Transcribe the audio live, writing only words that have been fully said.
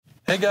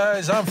Hey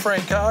guys, I'm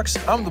Frank Cox.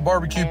 I'm the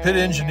BBQ Pit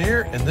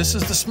Engineer, and this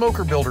is the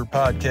SmokerBuilder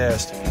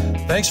Podcast.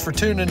 Thanks for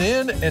tuning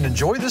in and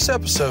enjoy this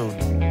episode.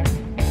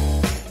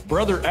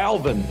 Brother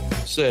Alvin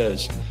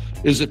says,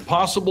 is it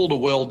possible to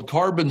weld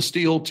carbon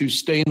steel to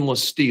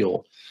stainless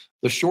steel?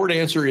 The short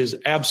answer is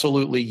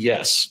absolutely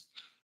yes.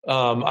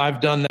 I've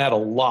done that a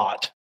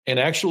lot. And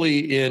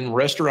actually in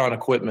restaurant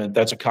equipment,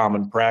 that's a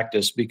common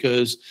practice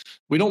because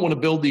we don't want to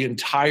build the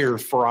entire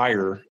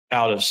fryer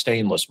out of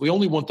stainless. We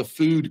only want the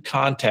food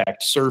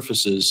contact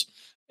surfaces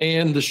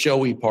and the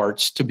showy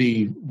parts to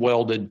be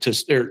welded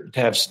to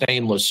have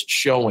stainless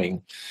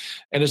showing.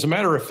 And as a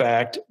matter of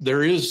fact,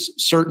 there is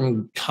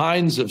certain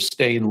kinds of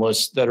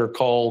stainless that are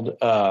called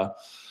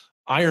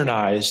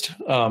ironized.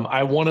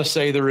 I want to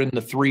say they're in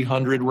the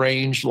 300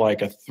 range,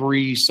 like a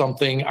 3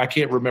 something. I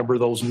can't remember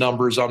those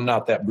numbers. I'm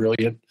not that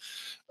brilliant.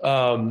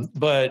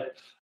 But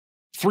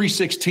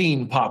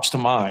 316 pops to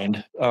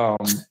mind.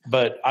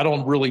 But I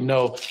don't really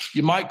know.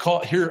 You might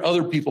hear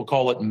other people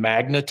call it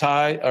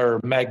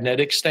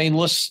magnetic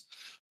stainless.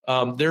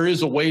 There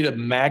is a way to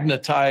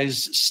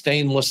magnetize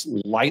stainless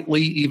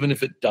lightly, even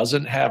if it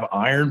doesn't have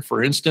iron.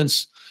 For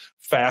instance,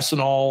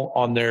 Fastenal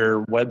on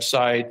their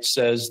website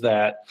says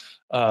that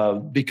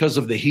because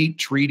of the heat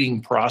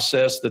treating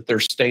process that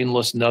their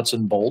stainless nuts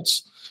and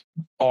bolts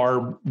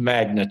are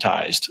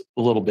magnetized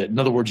a little bit. In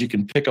other words, you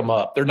can pick them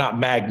up. They're not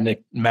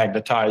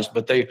magnetized,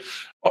 but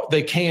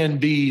they can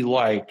be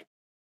like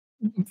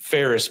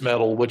ferrous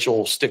metal, which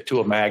will stick to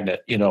a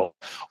magnet. You know,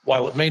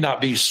 while it may not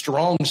be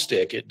strong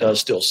stick, it does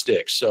still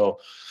stick. So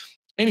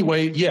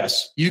anyway,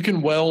 yes, you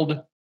can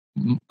weld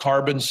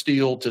carbon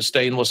steel to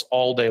stainless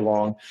all day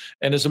long.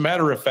 And as a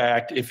matter of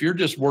fact, if you're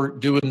just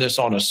doing this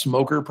on a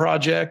smoker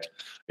project,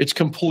 it's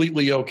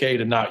completely okay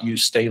to not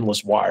use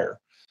stainless wire.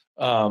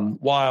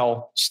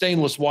 While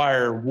stainless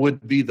wire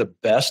would be the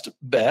best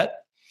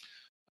bet,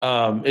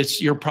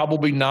 you're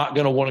probably not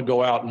going to want to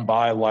go out and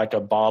buy like a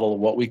bottle of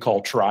what we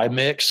call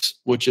tri-mix,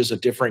 which is a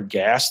different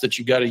gas that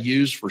you got to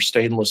use for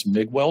stainless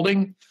MIG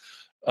welding.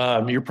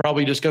 You're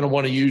probably just going to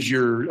want to use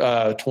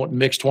your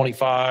mix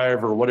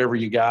 25 or whatever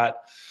you got.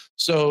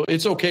 So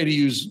it's okay to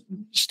use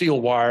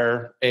steel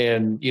wire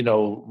and,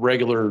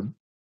 regular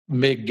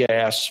MIG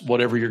gas,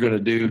 whatever you're going to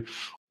do.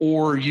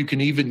 Or you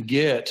can even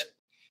get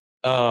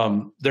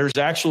there's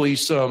actually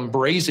some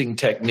brazing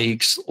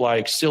techniques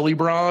like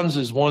Silibronze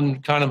is one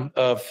kind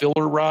of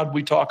filler rod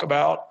we talk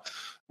about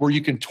where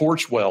you can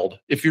torch weld.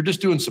 If you're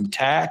just doing some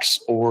tacks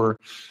or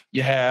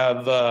you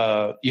have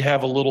a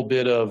little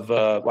bit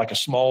of like a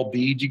small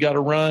bead you got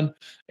to run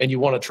and you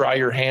want to try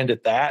your hand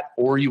at that,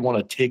 or you want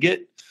to TIG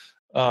it,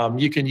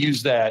 you can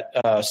use that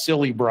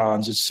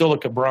Silibronze. It's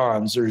silica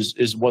bronze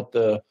is what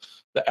the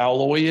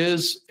alloy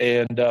is.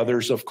 And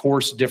there's, of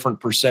course, different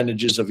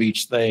percentages of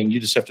each thing. You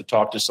just have to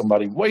talk to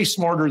somebody way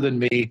smarter than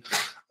me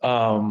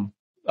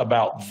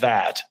about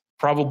that.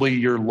 Probably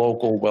your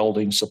local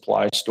welding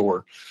supply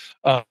store.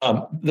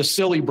 The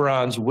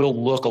Silibronze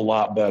will look a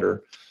lot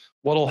better.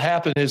 What will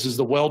happen is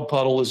the weld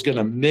puddle is going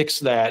to mix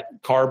that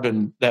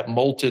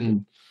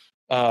molten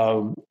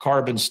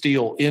carbon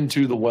steel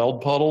into the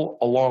weld puddle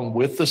along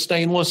with the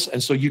stainless.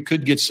 And so you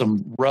could get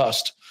some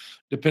rust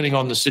depending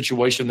on the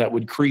situation that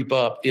would creep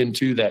up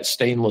into that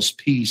stainless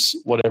piece,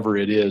 whatever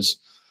it is.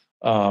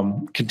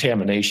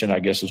 Contamination, I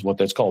guess, is what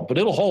that's called. But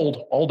it'll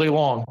hold all day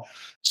long,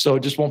 so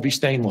it just won't be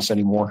stainless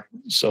anymore.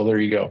 So there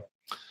you go.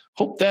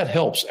 Hope that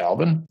helps,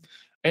 Alvin.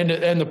 And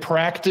the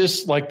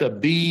practice, like the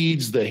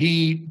beads, the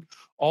heat,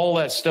 all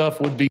that stuff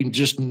would be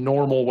just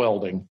normal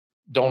welding.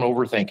 Don't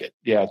overthink it.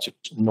 Yeah, it's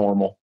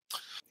normal.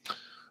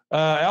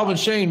 Alvin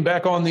Shane,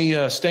 back on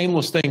the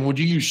stainless thing, would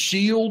you use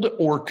shield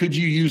or could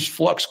you use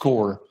flux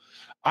core?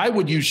 I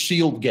would use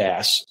shield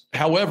gas.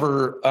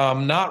 However,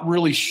 I'm not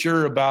really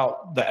sure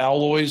about the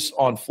alloys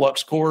on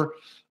flux core.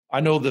 I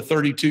know the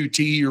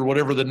 32T or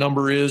whatever the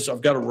number is. I've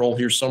got a roll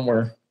here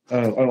somewhere.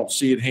 I don't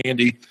see it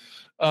handy.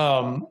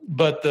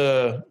 But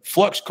the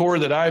flux core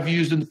that I've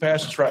used in the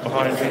past is right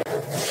behind me.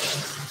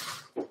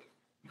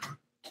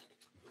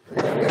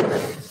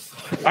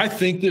 I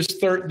think this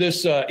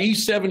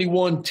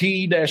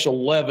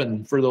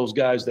E71T-11 for those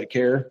guys that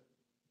care.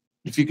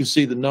 If you can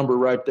see the number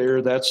right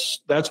there, that's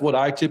what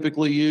I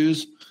typically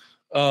use.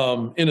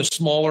 In a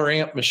smaller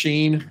amp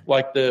machine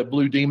like the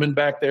Blue Demon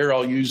back there,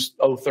 I'll use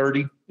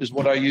 030 is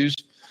what I use.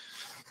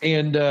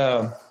 And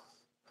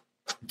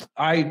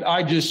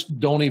I just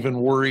don't even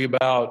worry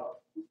about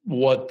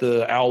what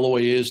the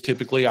alloy is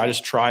typically. I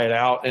just try it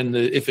out. And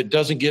if it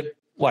doesn't get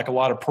like a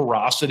lot of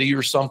porosity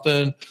or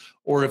something,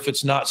 or if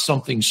it's not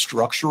something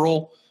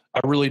structural,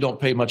 I really don't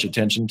pay much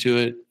attention to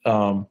it.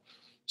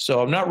 So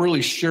I'm not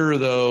really sure,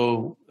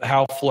 though,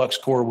 how flux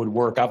core would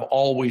work. I've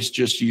always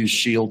just used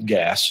shield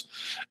gas.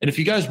 And if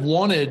you guys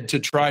wanted to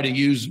try to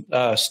use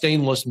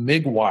stainless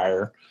MIG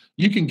wire,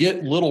 you can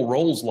get little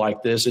rolls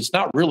like this. It's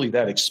not really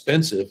that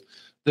expensive.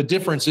 The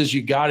difference is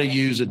you got to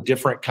use a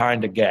different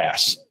kind of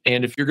gas.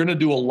 And if you're going to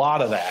do a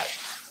lot of that,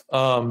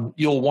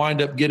 you'll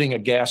wind up getting a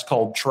gas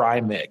called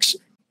tri-mix.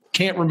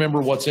 Can't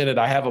remember what's in it.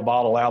 I have a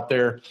bottle out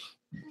there.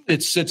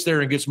 It sits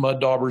there and gets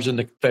mud daubers in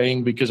the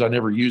thing because I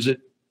never use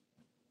it.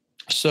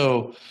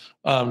 So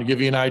to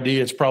give you an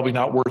idea, it's probably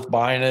not worth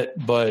buying it.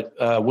 But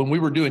when we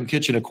were doing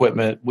kitchen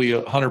equipment, we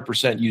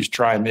 100% used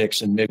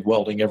tri-mix and MIG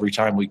welding every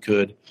time we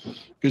could,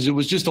 because it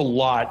was just a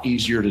lot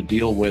easier to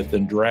deal with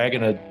than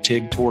dragging a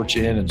TIG torch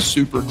in and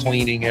super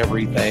cleaning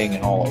everything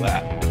and all of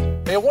that.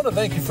 Hey, I want to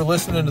thank you for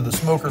listening to the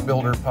Smoker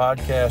Builder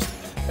Podcast.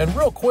 And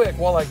real quick,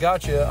 while I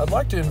got you, I'd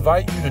like to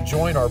invite you to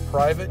join our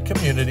private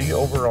community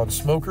over on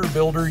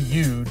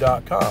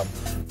SmokerBuilderU.com.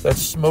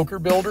 That's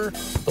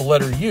SmokerBuilder, the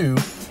letter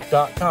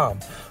U.com.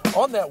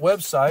 On that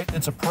website,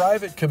 it's a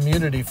private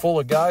community full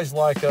of guys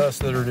like us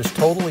that are just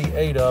totally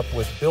ate up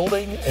with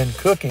building and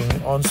cooking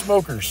on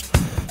smokers.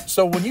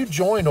 So when you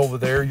join over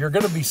there, you're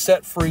going to be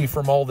set free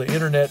from all the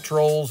internet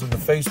trolls and the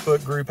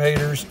Facebook group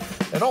haters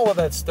and all of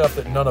that stuff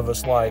that none of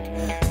us like.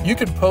 You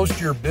can post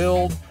your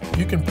build,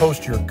 you can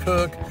post your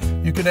cook,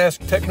 you can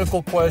ask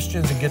technical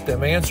questions and get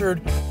them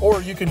answered,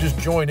 or you can just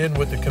join in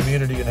with the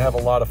community and have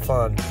a lot of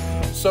fun.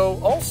 So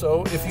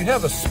also, if you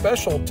have a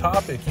special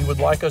topic you would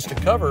like us to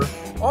cover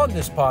on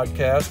this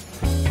podcast,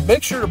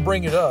 make sure to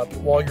bring it up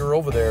while you're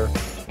over there.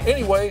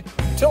 Anyway,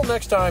 until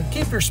next time,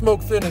 keep your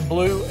smoke thin and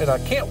blue, and I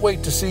can't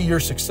wait to see your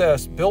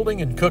success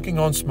building and cooking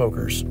on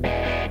smokers.